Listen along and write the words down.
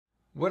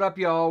What up,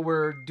 y'all?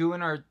 We're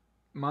doing our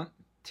month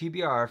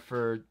TBR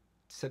for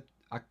which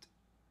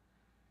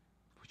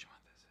month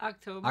is it?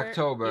 October.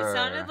 October. You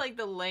sounded like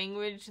the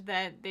language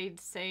that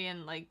they'd say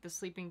in like the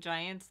Sleeping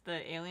Giants,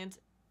 the aliens,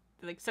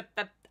 like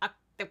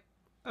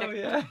Oh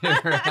yeah.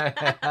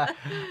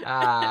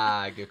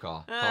 Ah, good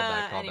call. Call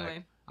back.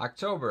 Anyway.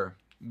 October.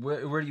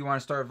 Where do you want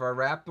to start with our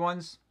wrapped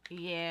ones?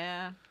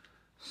 Yeah.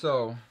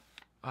 So,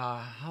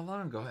 how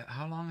long ago?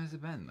 How long has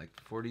it been? Like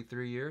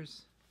 43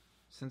 years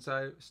since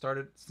I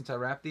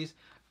wrapped these.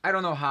 I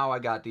don't know how I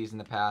got these in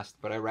the past,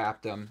 but I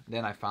wrapped them.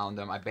 Then I found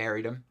them. I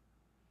buried them,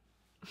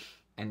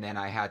 and then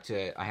I had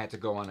to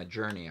go on a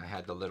journey. I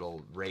had the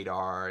little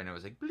radar, and it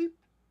was like bleep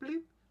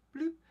bleep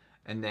bleep,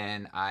 and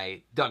then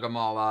I dug them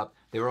all up.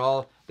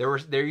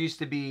 There used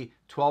to be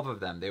 12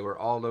 of them. They were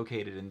all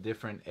located in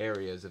different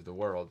areas of the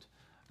world,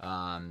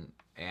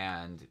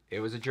 and it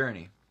was a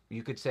journey.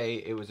 You could say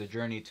it was a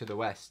journey to the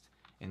west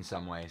in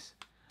some ways.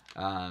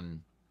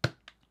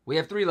 We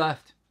have 3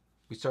 left.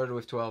 We started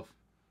with 12.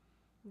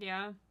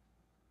 Yeah.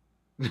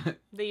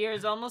 The year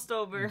is almost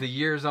over. The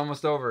year is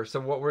almost over.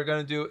 So what we're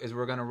going to do is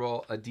we're going to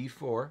roll a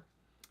d4.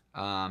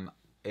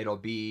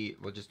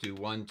 We'll just do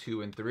 1,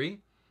 2, and 3.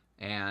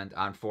 And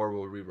on 4,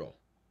 we'll re-roll.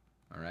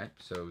 All right?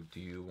 So do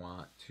you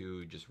want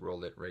to just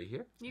roll it right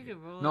here? You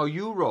can roll it. No,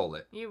 you roll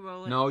it. You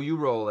roll it. No, you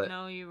roll it.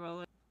 No, you roll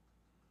it.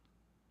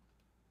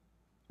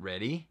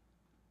 Ready?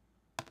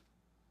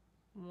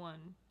 1.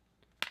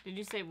 Did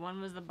you say 1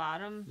 was the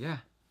bottom? Yeah.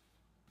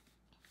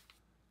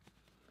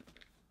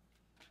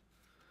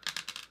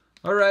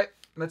 All right,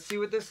 let's see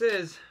what this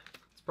is.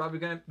 It's probably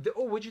gonna.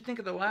 Oh, what'd you think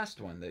of the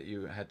last one that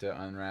you had to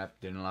unwrap?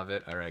 Didn't love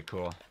it. All right,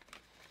 cool.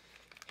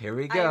 Here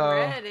we go. I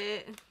read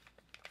it.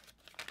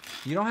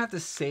 You don't have to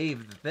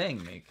save the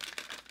thing, Meek.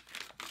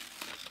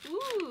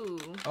 Ooh.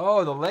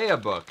 Oh, the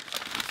Leia book.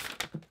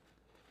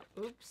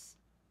 Oops.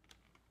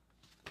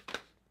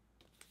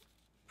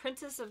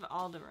 Princess of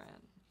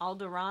Alderaan.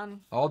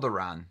 Alderaan.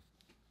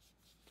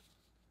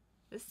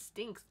 This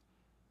stinks.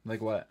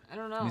 Like what? I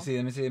don't know. Let me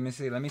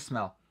see. Let me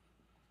smell.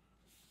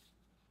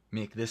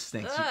 Meek, this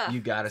stinks. Ugh,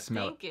 You gotta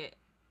smell it.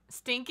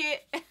 Stink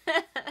it.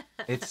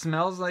 It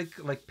smells like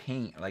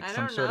paint, like I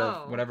some don't sort know.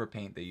 of whatever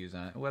paint they use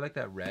on it. Oh, I like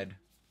that red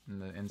in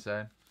the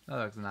inside. That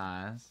looks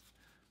nice.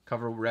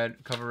 Cover red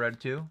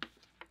too.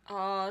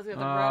 Oh, it's got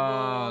the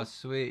Oh, rebel.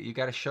 sweet. You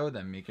gotta show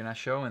them, Meek. You're not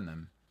showing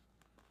them.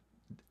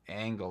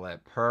 Angle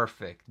it.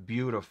 Perfect.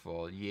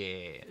 Beautiful.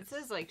 Yes. It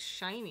says like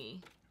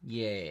shiny.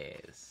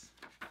 Yes.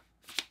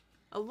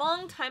 A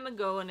long time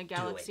ago in a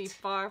galaxy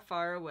far,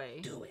 far away.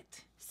 Do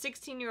it.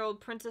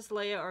 16-year-old Princess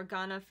Leia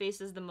Organa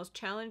faces the most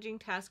challenging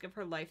task of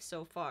her life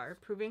so far,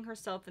 proving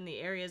herself in the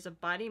areas of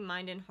body,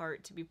 mind, and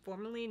heart to be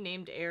formally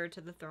named heir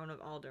to the throne of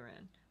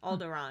Alderaan.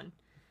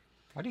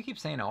 Why do you keep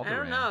saying Alderaan? I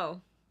don't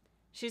know.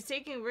 She's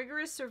taking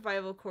rigorous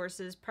survival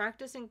courses,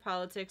 practicing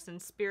politics,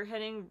 and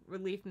spearheading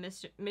relief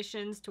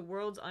missions to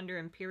worlds under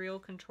Imperial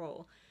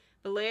control.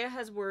 But Leia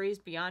has worries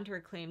beyond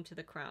her claim to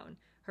the crown.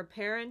 Her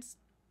parents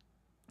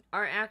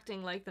are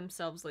acting like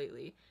themselves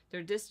lately.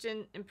 They're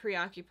distant and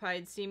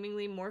preoccupied,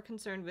 seemingly more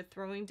concerned with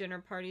throwing dinner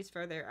parties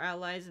for their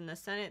allies in the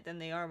Senate than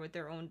they are with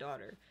their own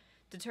daughter.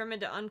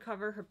 Determined to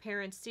uncover her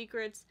parents'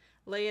 secrets,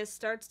 Leia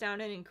starts down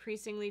an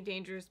increasingly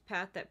dangerous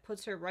path that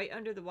puts her right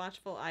under the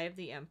watchful eye of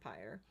the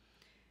Empire.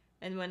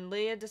 And when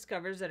Leia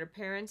discovers that her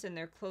parents and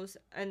their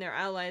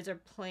allies are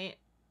planning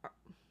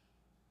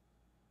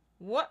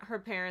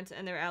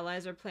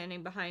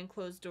behind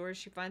closed doors,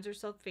 she finds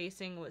herself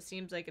facing what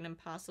seems like an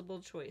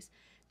impossible choice.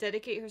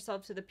 Dedicate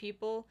herself to the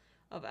people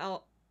of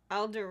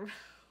Alderaan,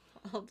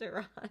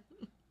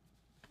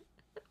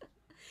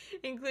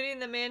 including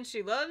the man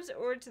she loves,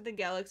 or to the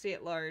galaxy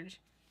at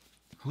large.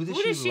 Who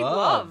does she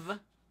love?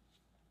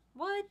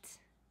 What?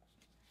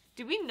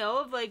 Do we know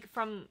of like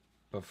from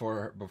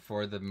Before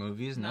the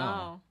movies?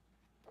 No.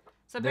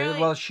 So apparently,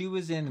 Well, she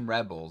was in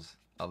Rebels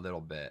a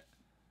little bit.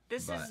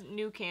 this is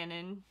new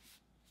canon.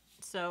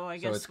 So I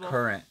guess it's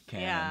current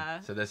canon. Yeah.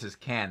 So this is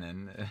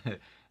canon.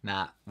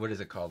 Not, what is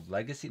it called?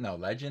 Legacy? No,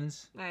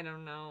 Legends? I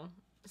don't know.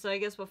 So I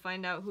guess we'll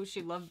find out who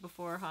she loved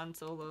before Han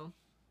Solo.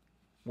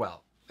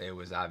 Well, it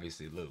was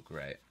obviously Luke,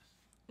 right?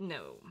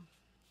 No.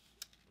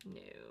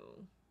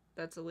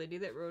 That's a lady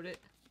that wrote it.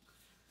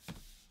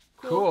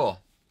 Cool.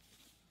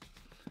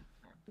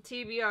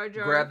 TBR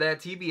jar. Grab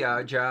that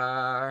TBR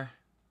jar.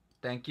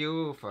 Thank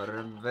you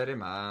very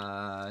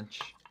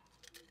much.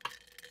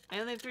 I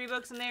only have 3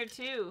 books in there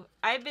too.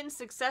 I've been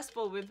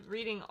successful with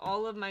reading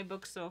all of my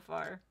books so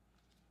far.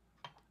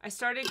 I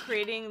started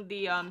creating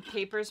the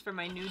papers for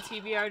my new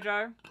TBR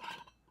jar.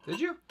 Did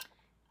you?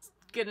 It's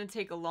gonna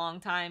take a long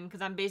time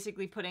because I'm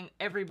basically putting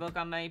every book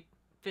on my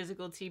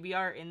physical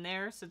TBR in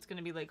there, so it's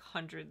gonna be like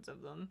hundreds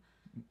of them.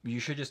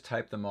 You should just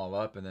type them all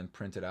up and then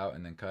print it out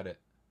and then cut it.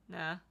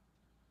 Nah.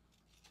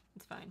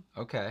 It's fine.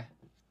 Okay.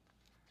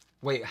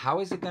 Wait, how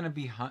is it going to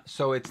be...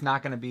 So it's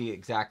not going to be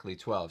exactly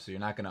 12, so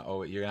you're not going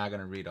to you're not going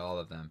to read all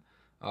of them.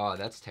 Oh,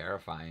 that's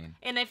terrifying.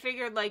 And I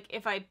figured, like,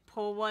 if I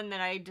pull one that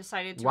I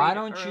decided to Why read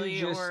don't early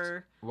you just...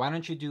 or... Why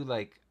don't you do,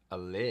 like, a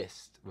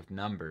list with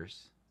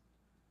numbers?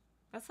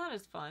 That's not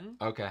as fun.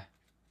 Okay.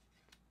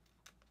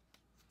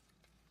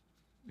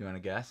 You want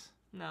to guess?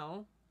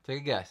 No.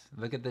 Take a guess.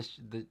 Look at this.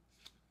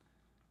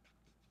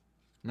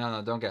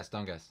 No, don't guess.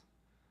 Don't guess.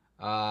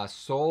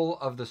 Soul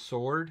of the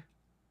Sword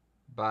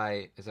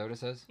by... Is that what it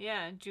says?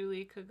 Yeah,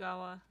 Julie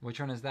Kagawa. Which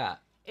one is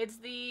that? It's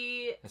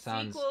the That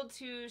sounds sequel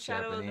to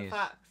Shadow of the Japanese.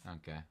 Fox.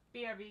 Okay.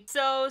 BRB.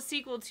 So,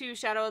 sequel to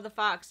Shadow of the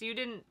Fox. You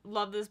didn't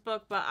love this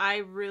book, but I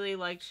really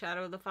liked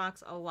Shadow of the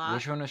Fox a lot.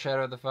 Which one was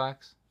Shadow of the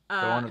Fox? The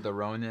one with the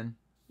Ronin?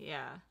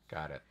 Yeah.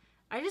 Got it.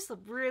 I just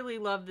really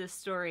love this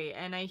story,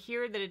 and I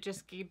hear that it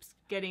just keeps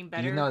getting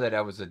better. You know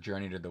that was a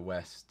Journey to the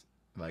West,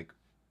 like,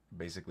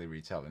 basically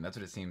retelling. That's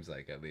what it seems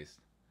like, at least.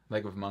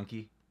 Like with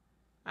Monkey.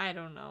 I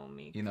don't know,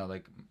 Meek. You know,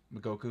 like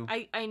Goku?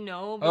 I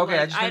know, but okay,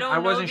 like, I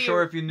wasn't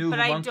sure if you knew who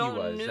Monkey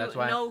was. But I That's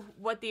why. know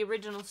what the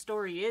original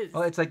story is.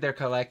 Well, it's like they're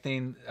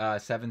collecting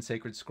 7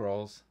 sacred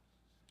scrolls.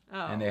 Oh.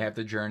 And they have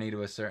to journey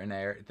to a certain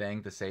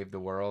thing to save the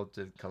world,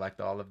 to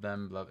collect all of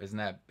them. Isn't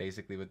that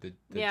basically what the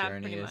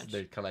journey is? Much.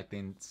 They're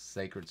collecting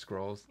sacred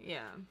scrolls.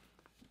 Yeah.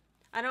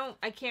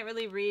 I can't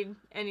really read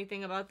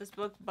anything about this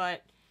book,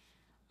 but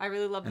I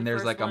really love the And there's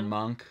first like one. a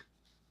monk,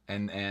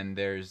 and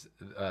there's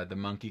the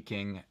Monkey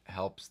King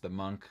helps the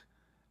monk,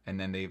 and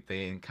then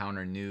they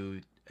encounter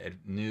new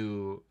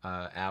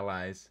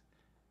allies,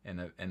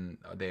 and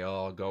they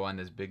all go on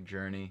this big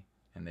journey,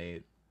 and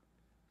they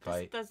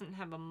fight. This doesn't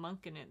have a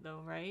monk in it, though,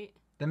 right?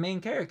 The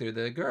main character,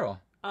 the girl.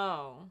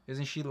 Oh.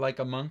 Isn't she like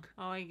a monk?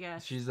 Oh, I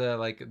guess. She's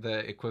like the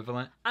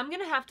equivalent. I'm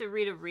going to have to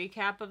read a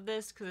recap of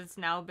this because it's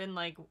now been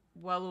like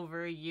well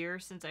over a year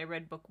since I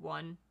read book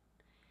 1.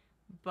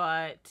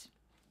 But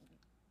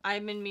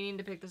I've been meaning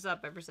to pick this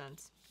up ever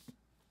since.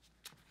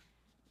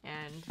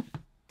 And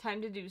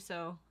time to do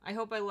so. I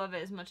hope I love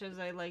it as much as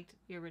I liked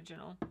the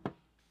original.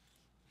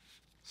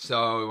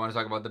 So, we want to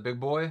talk about the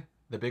big boy?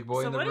 The big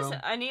boy in the room? So what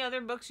is any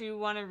other books you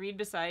want to read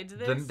besides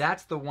this?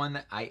 That's the one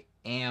that I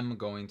am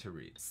going to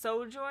read.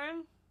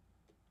 Sojourn?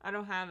 I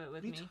don't have it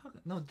with me.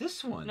 No,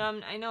 this one. No,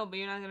 I know, but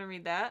you're not going to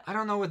read that? I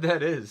don't know what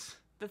that is.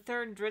 The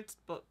third Dritz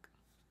book.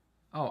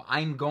 Oh,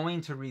 I'm going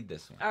to read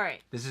this one. All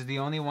right. This is the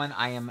only one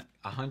I am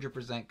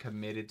 100%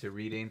 committed to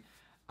reading.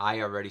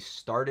 I already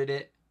started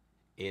it.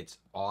 It's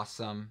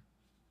awesome.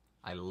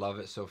 I love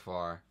it so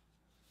far.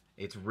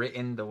 It's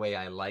written the way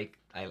I like.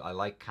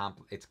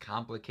 It's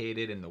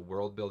complicated, and the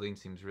world building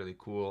seems really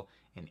cool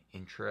and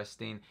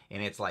interesting.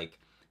 And it's like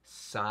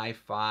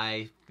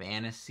sci-fi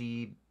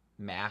fantasy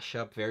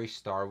mashup, very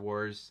Star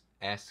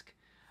Wars-esque.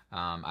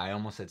 I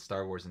almost said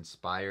Star Wars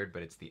inspired,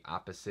 but it's the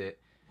opposite.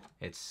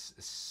 It's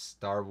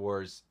Star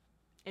Wars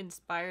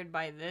inspired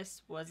by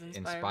this was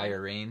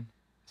inspiring.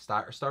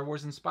 Star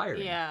Wars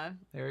inspiring. Yeah.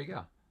 There you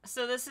go.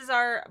 So this is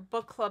our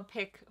book club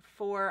pick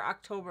for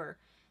October.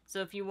 So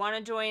if you want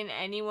to join,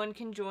 anyone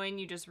can join.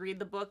 You just read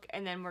the book,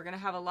 and then we're going to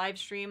have a live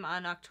stream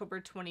on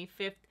October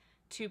 25th,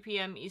 2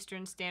 p.m.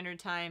 Eastern Standard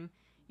Time.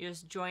 You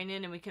just join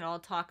in, and we can all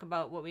talk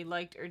about what we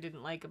liked or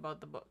didn't like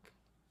about the book.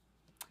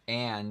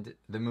 And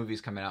the movie's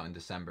coming out in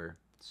December,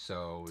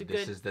 so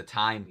this is the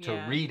time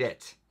to read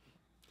it.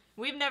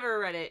 We've never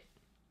read it.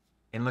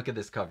 And look at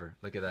this cover.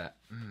 Look at that.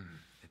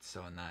 It's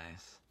so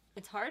nice.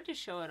 It's hard to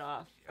show it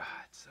off.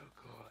 It's so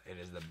cool. It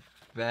is the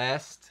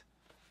best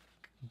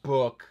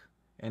book.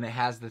 And it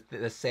has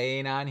the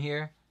saying on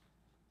here.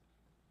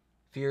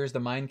 Fear is the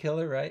mind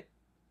killer, right?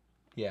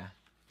 Yeah.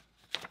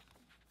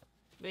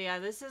 But yeah,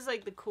 this is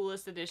like the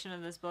coolest edition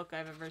of this book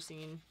I've ever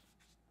seen.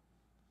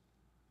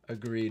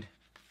 Agreed.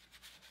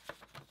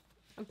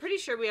 I'm pretty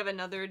sure we have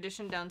another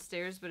edition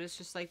downstairs, but it's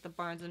just like the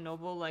Barnes &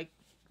 Noble, like,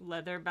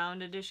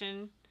 leather-bound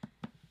edition.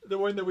 The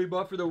one that we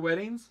bought for the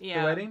weddings?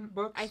 Yeah. The wedding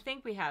books? I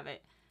think we have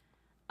it.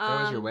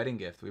 That was your wedding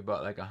gift. We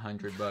bought like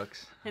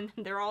 $100. And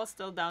they're all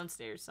still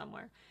downstairs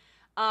somewhere.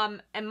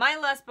 And my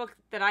last book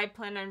that I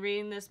plan on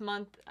reading this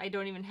month, I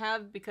don't even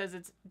have because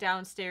it's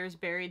downstairs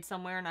buried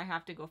somewhere and I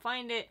have to go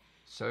find it.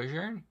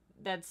 Sojourn?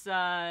 That's,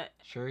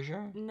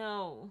 Sojourn?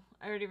 No,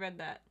 I already read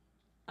that.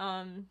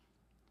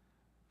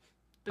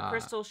 The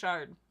Crystal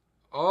Shard.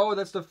 Oh,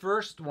 that's the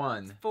first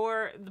one.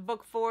 The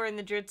book 4 in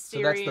the Dritz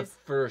series. So that's the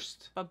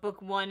first. But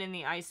book 1 in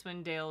the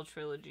Icewind Dale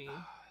trilogy.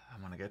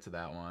 I want to get to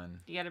that one.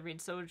 You gotta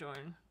read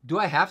Sojourn. Do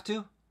I have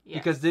to? Yes.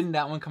 Because didn't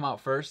that one come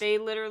out first? They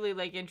literally,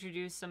 like,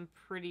 introduced some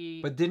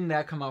pretty... But didn't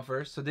that come out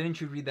first? So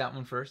didn't you read that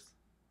one first?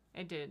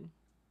 I did.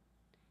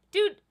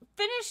 Dude,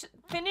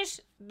 finish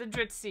the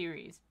Dritz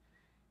series.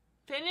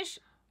 Finish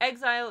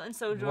Exile and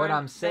Sojourn. What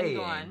I'm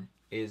saying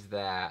is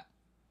that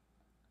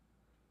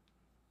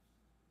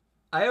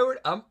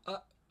I'm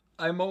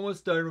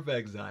almost done with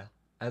Exile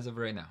as of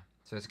right now.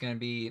 So it's gonna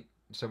be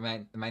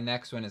my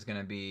next one is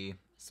gonna be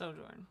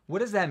Sojourn. What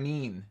does that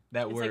mean?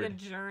 That word? It's like a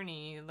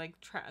journey, like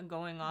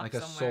going off like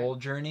somewhere. a soul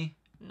journey.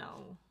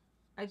 No,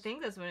 I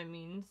think that's what it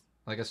means.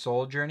 Like a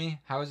soul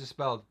journey. How is it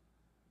spelled?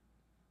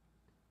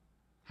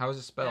 How is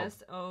it spelled?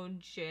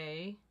 Sojourn.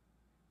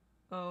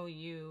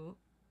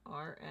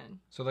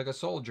 So like a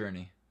soul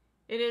journey.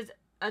 It is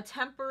a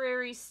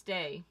temporary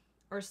stay.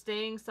 Or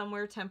staying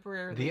somewhere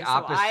temporarily. The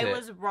opposite. So I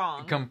was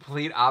wrong.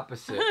 Complete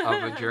opposite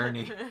of a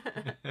journey.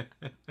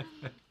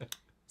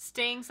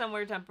 Staying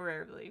somewhere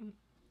temporarily.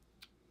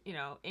 You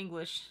know,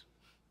 English.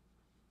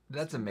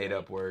 That's a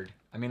made-up word.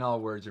 I mean, all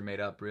words are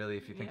made up, really,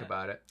 if you think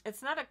about it.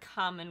 It's not a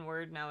common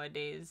word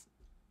nowadays.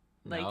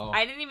 Like, No.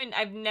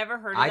 I've never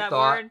heard of that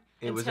word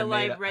until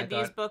I read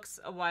these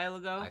books a while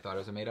ago. I thought it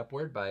was a made-up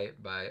word by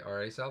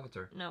R.A.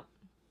 Salvatore. No.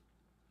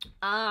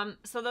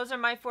 So those are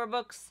my 4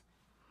 books.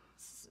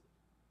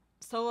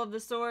 Soul of the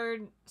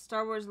Sword,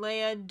 Star Wars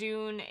Leia,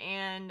 Dune,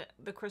 and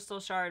The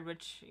Crystal Shard,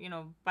 which, you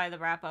know, by the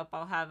wrap-up,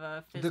 I'll have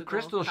a physical The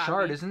Crystal copy.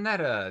 Shard, isn't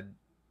that a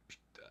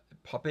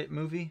puppet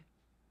movie?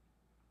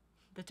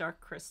 The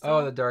Dark Crystal.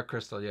 Oh, the Dark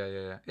Crystal.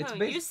 Yeah. It's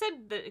you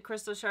said the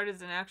Crystal Shard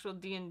is an actual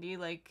D&D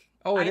like.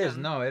 Oh, it item. is.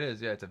 No, it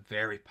is. Yeah, it's a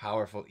very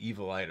powerful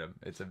evil item.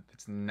 It's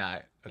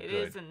not a good. It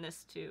is in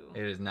this too.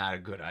 It is not a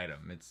good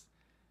item.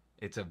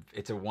 It's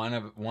a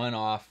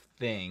one-off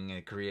thing.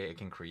 It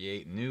can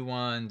create new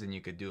ones, and you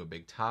could do a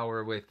big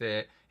tower with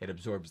it. It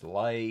absorbs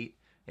light.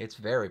 It's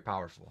very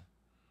powerful.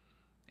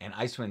 And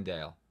Icewind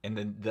Dale, and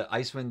the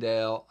Icewind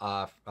Dale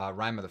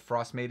Rime of the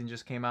Frost Maiden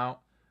just came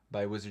out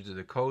by Wizards of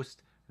the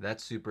Coast.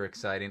 That's super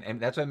exciting, and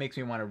that's what makes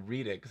me want to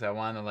read it, because I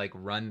want to like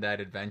run that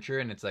adventure.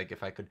 And it's like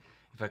if I could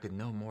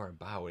know more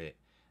about it,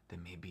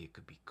 then maybe it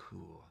could be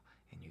cool,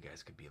 and you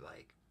guys could be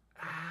like,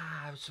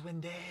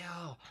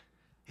 Swindale,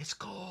 it's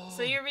cool.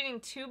 So you're reading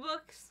 2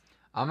 books?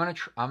 I'm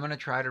gonna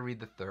try to read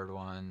the 3rd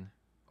one,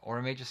 or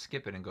I may just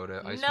skip it and go to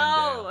Icewind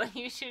Dale. Dale.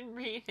 You should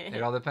read it.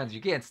 It all depends. You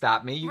can't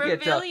stop me.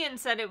 Rebellion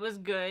said it was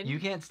good. You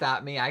can't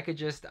stop me. I could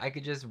just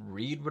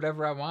read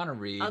whatever I want to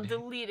read. I'll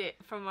delete it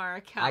from our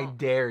account. I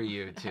dare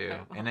you to,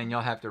 and then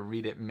you'll have to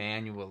read it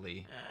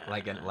manually,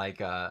 like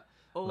a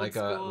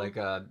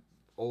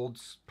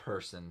old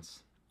person's.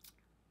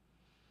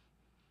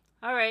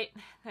 All right,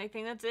 I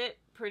think that's it.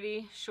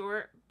 Pretty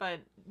short, but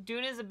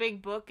Dune is a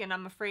big book, and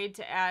I'm afraid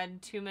to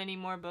add too many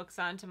more books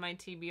onto my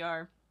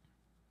TBR.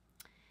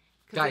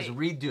 Guys,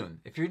 read Dune.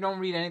 If you don't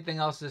read anything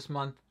else this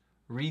month,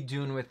 read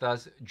Dune with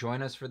us.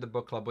 Join us for the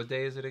book club. What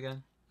day is it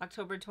again?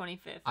 October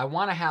 25th. I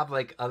want to have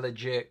like a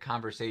legit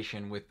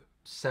conversation with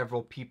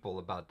several people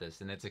about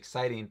this, and it's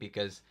exciting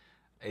because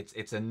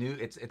it's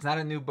not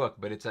a new book,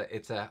 but it's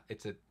a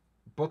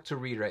book to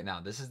read right now.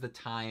 This is the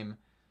time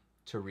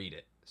to read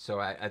it.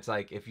 So it's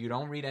like, if you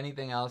don't read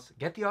anything else,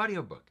 get the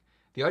audiobook.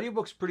 The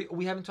audiobook's pretty.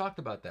 We haven't talked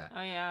about that.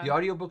 Oh yeah. The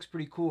audiobook's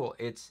pretty cool.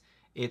 It's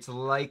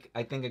like,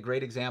 I think a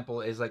great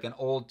example is like an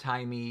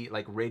old-timey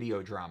like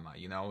radio drama,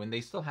 you know, and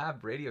they still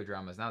have radio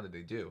dramas now that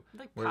they do.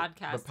 Like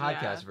podcasts. The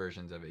podcast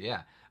versions of it,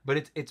 yeah.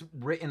 But it's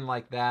written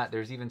like that.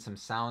 There's even some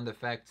sound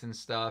effects and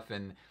stuff,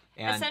 and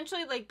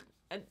essentially, like,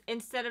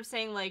 instead of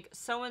saying like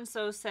so and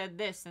so said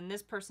this and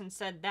this person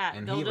said that,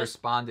 and he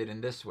responded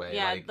in this way.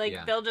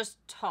 Yeah, they'll just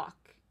talk,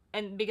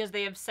 and because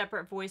they have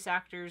separate voice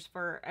actors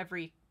for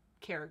every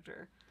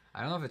character. I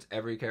don't know if it's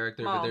every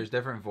character, but there's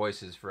different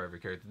voices for every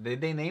character.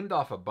 They named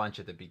off a bunch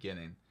at the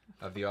beginning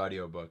of the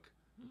audiobook.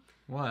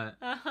 What?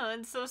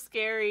 It's so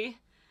scary.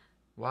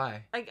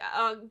 Why? Like,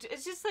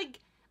 it's just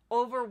like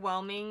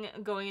overwhelming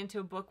going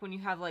into a book when you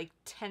have like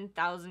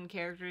 10,000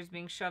 characters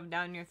being shoved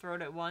down your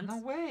throat at once. No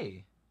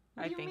way.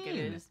 I think it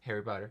is.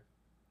 Harry Potter.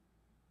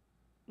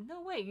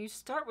 No way. You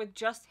start with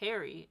just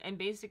Harry and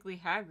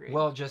basically Hagrid.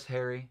 Well, just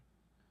Harry.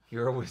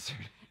 You're a wizard.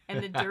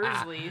 And the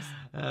Dursleys.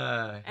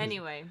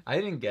 Anyway. I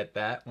didn't get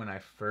that when I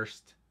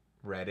first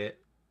read it,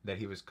 that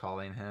he was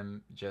calling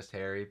him just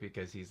Harry,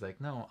 because he's like,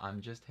 no,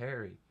 I'm just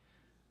Harry.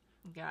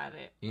 Got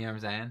it. You know what I'm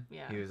saying?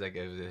 Yeah. He was like,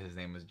 his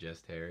name was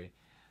just Harry.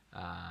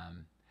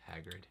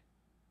 Hagrid.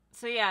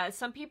 So yeah,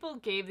 some people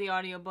gave the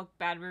audiobook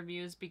bad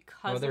reviews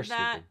because of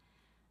that.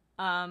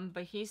 Stupid.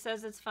 But he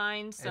says it's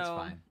fine, so it's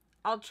fine.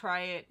 I'll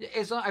try it.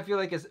 It's not, I feel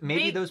like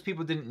maybe those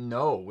people didn't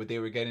know what they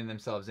were getting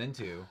themselves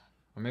into,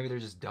 or maybe they're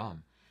just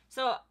dumb.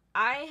 So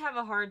I have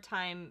a hard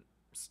time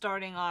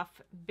starting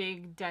off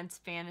big, dense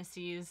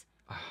fantasies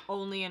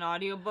only in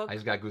audiobook. I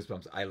just got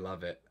goosebumps. I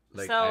love it.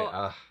 Like,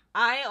 so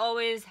I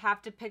always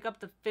have to pick up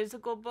the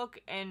physical book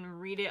and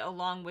read it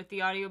along with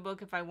the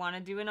audiobook if I want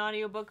to do an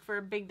audiobook for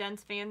a big,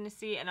 dense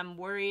fantasy, and I'm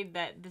worried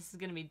that this is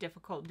going to be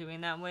difficult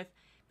doing that with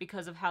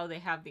because of how they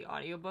have the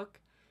audiobook.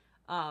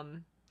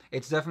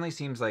 It definitely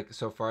seems like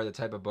so far the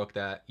type of book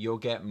that you'll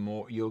get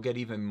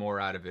even more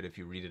out of it if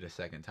you read it a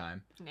second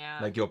time. Yeah.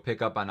 Like, you'll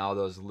pick up on all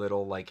those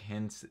little like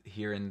hints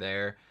here and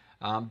there.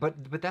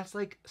 But that's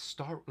like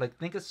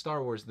think of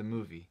Star Wars the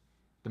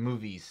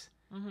movies.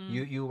 Mm-hmm.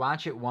 You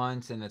watch it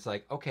once and it's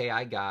like, okay,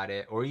 I got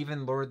it. Or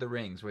even Lord of the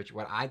Rings,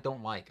 what I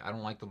don't like. I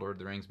don't like the Lord of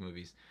the Rings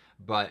movies.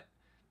 But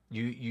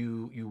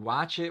you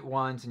watch it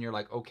once and you're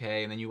like,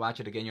 okay, and then you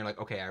watch it again, you're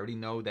like, okay, I already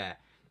know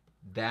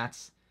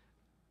that's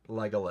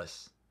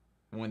Legolas.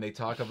 When they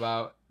talk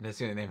about, that's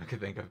the only name I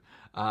could think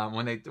of.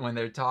 When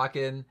they're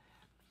talking,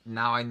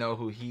 now I know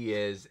who he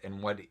is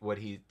and what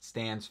he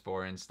stands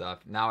for and stuff.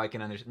 Now I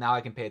can Now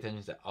I can pay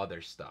attention to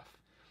other stuff.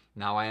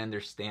 Now I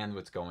understand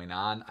what's going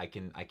on. I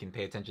can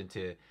pay attention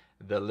to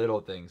the little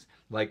things.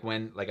 Like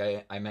when,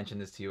 I mentioned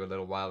this to you a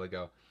little while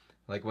ago.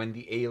 Like when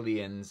the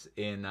aliens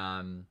in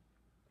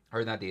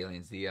or not the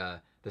aliens, the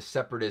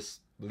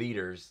separatist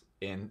leaders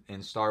in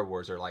Star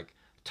Wars are like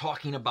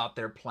talking about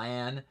their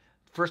plan.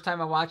 First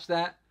time I watched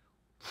that,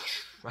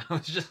 I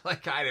was just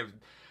like,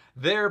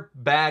 they're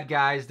bad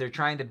guys. They're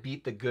trying to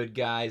beat the good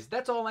guys.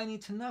 That's all I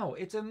need to know.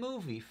 It's a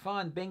movie.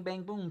 Fun. Bang,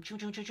 bang, boom. Choo,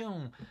 choo, choo,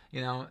 choo.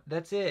 You know,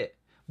 that's it.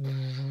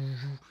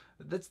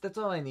 That's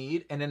all I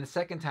need. And then the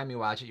second time you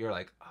watch it, you're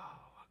like, oh,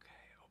 okay,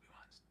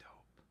 Obi-Wan's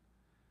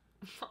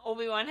dope.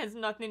 Obi-Wan has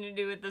nothing to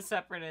do with the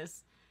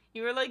Separatists.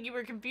 You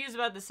were confused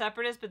about the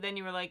Separatists, but then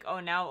you were like, oh,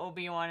 now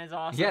Obi-Wan is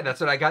awesome. Yeah, that's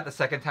what I got the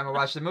second time I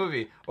watched the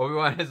movie.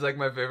 Obi-Wan is like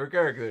my favorite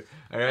character.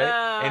 All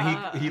right,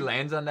 and he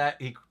lands on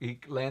that he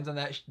lands on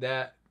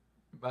that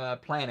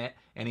planet,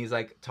 and he's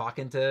like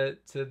talking to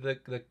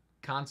the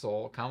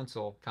council.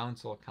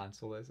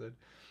 I said,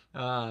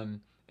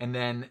 and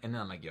then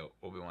I'm like, yo,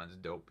 Obi-Wan's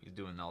dope. He's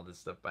doing all this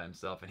stuff by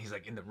himself, and he's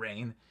like in the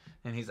rain,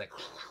 and he's like.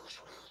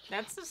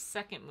 That's the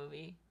second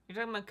movie. You're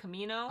talking about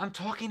Camino? I'm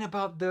talking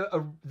about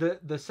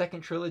the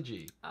second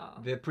trilogy,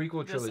 the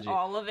prequel trilogy. Just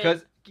all of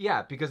it?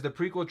 Because the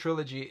prequel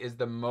trilogy is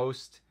the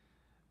most,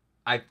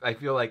 I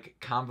feel like,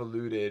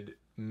 convoluted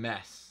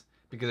mess.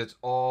 Because it's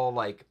all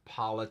like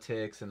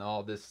politics and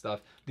all this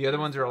stuff. The other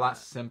ones are a lot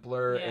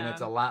simpler and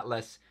it's a lot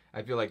less,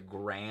 I feel like,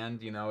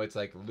 grand. You know, it's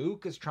like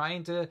Luke is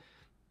trying to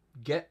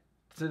get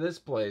to this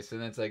place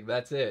and it's like,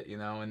 that's it, you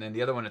know. And then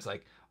the other one, it's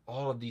like,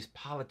 all of these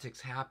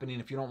politics happening.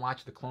 If you don't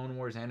watch the Clone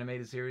Wars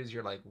animated series,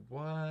 you're like,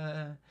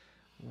 what?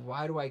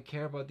 Why do I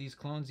care about these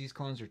clones? These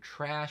clones are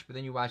trash. But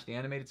then you watch the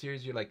animated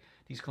series, you're like,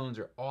 these clones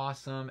are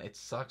awesome. It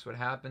sucks what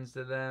happens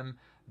to them.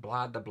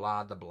 Blah, da,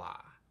 blah, da, blah.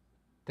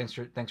 Thanks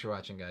for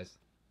watching, guys.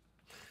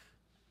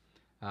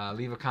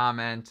 Leave a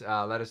comment.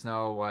 Let us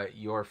know what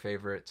your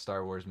favorite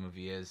Star Wars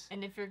movie is.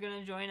 And if you're going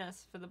to join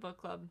us for the book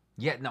club.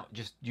 Yeah, no,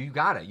 just, you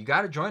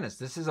gotta join us.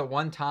 This is a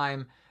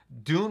one-time.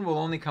 Dune will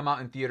only come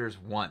out in theaters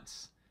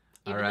once.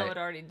 Even though it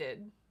already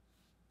did.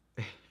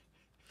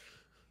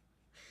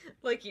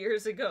 Like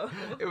years ago.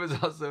 It was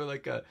also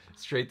like a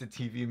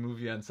straight-to-TV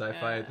movie on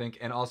Sci-Fi, I think.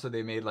 And also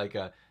they made like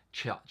a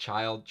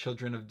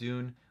Children of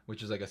Dune,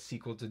 which is like a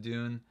sequel to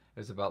Dune. It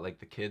was about like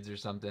the kids or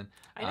something.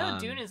 I know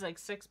Dune is like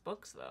 6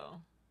 books, though.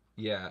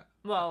 Yeah.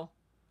 Well,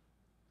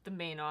 the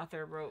main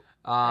author wrote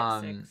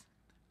 6.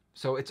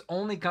 So it's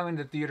only coming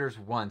to theaters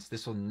once.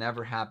 This will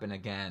never happen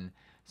again.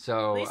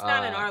 So, at least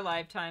not in our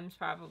lifetimes,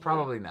 probably.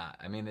 Probably not.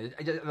 I mean,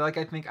 I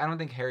don't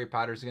think Harry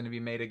Potter's going to be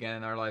made again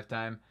in our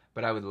lifetime,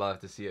 but I would love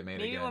to see it made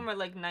again. Maybe when we're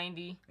like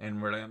 90.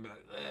 And we're like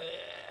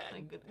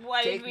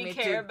why did we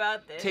care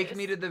about this? Take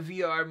me to the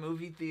VR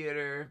movie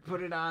theater.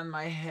 Put it on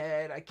my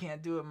head. I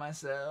can't do it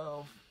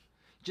myself.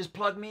 Just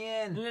plug me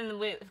in.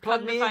 And then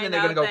plug me in, and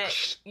they're going to go.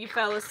 You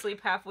fell asleep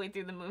halfway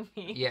through the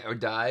movie. Yeah, or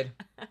died.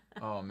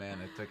 Oh, man,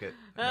 I took it.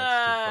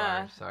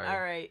 That's too far. Sorry.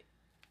 All right.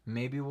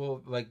 Maybe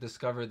we'll like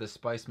discover the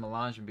spice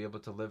melange and be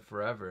able to live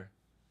forever.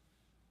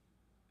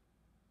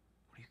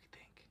 What do you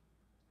think?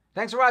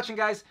 Thanks for watching,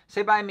 guys.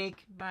 Say bye,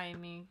 Meek. Bye,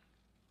 Meek.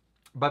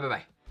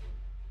 Bye.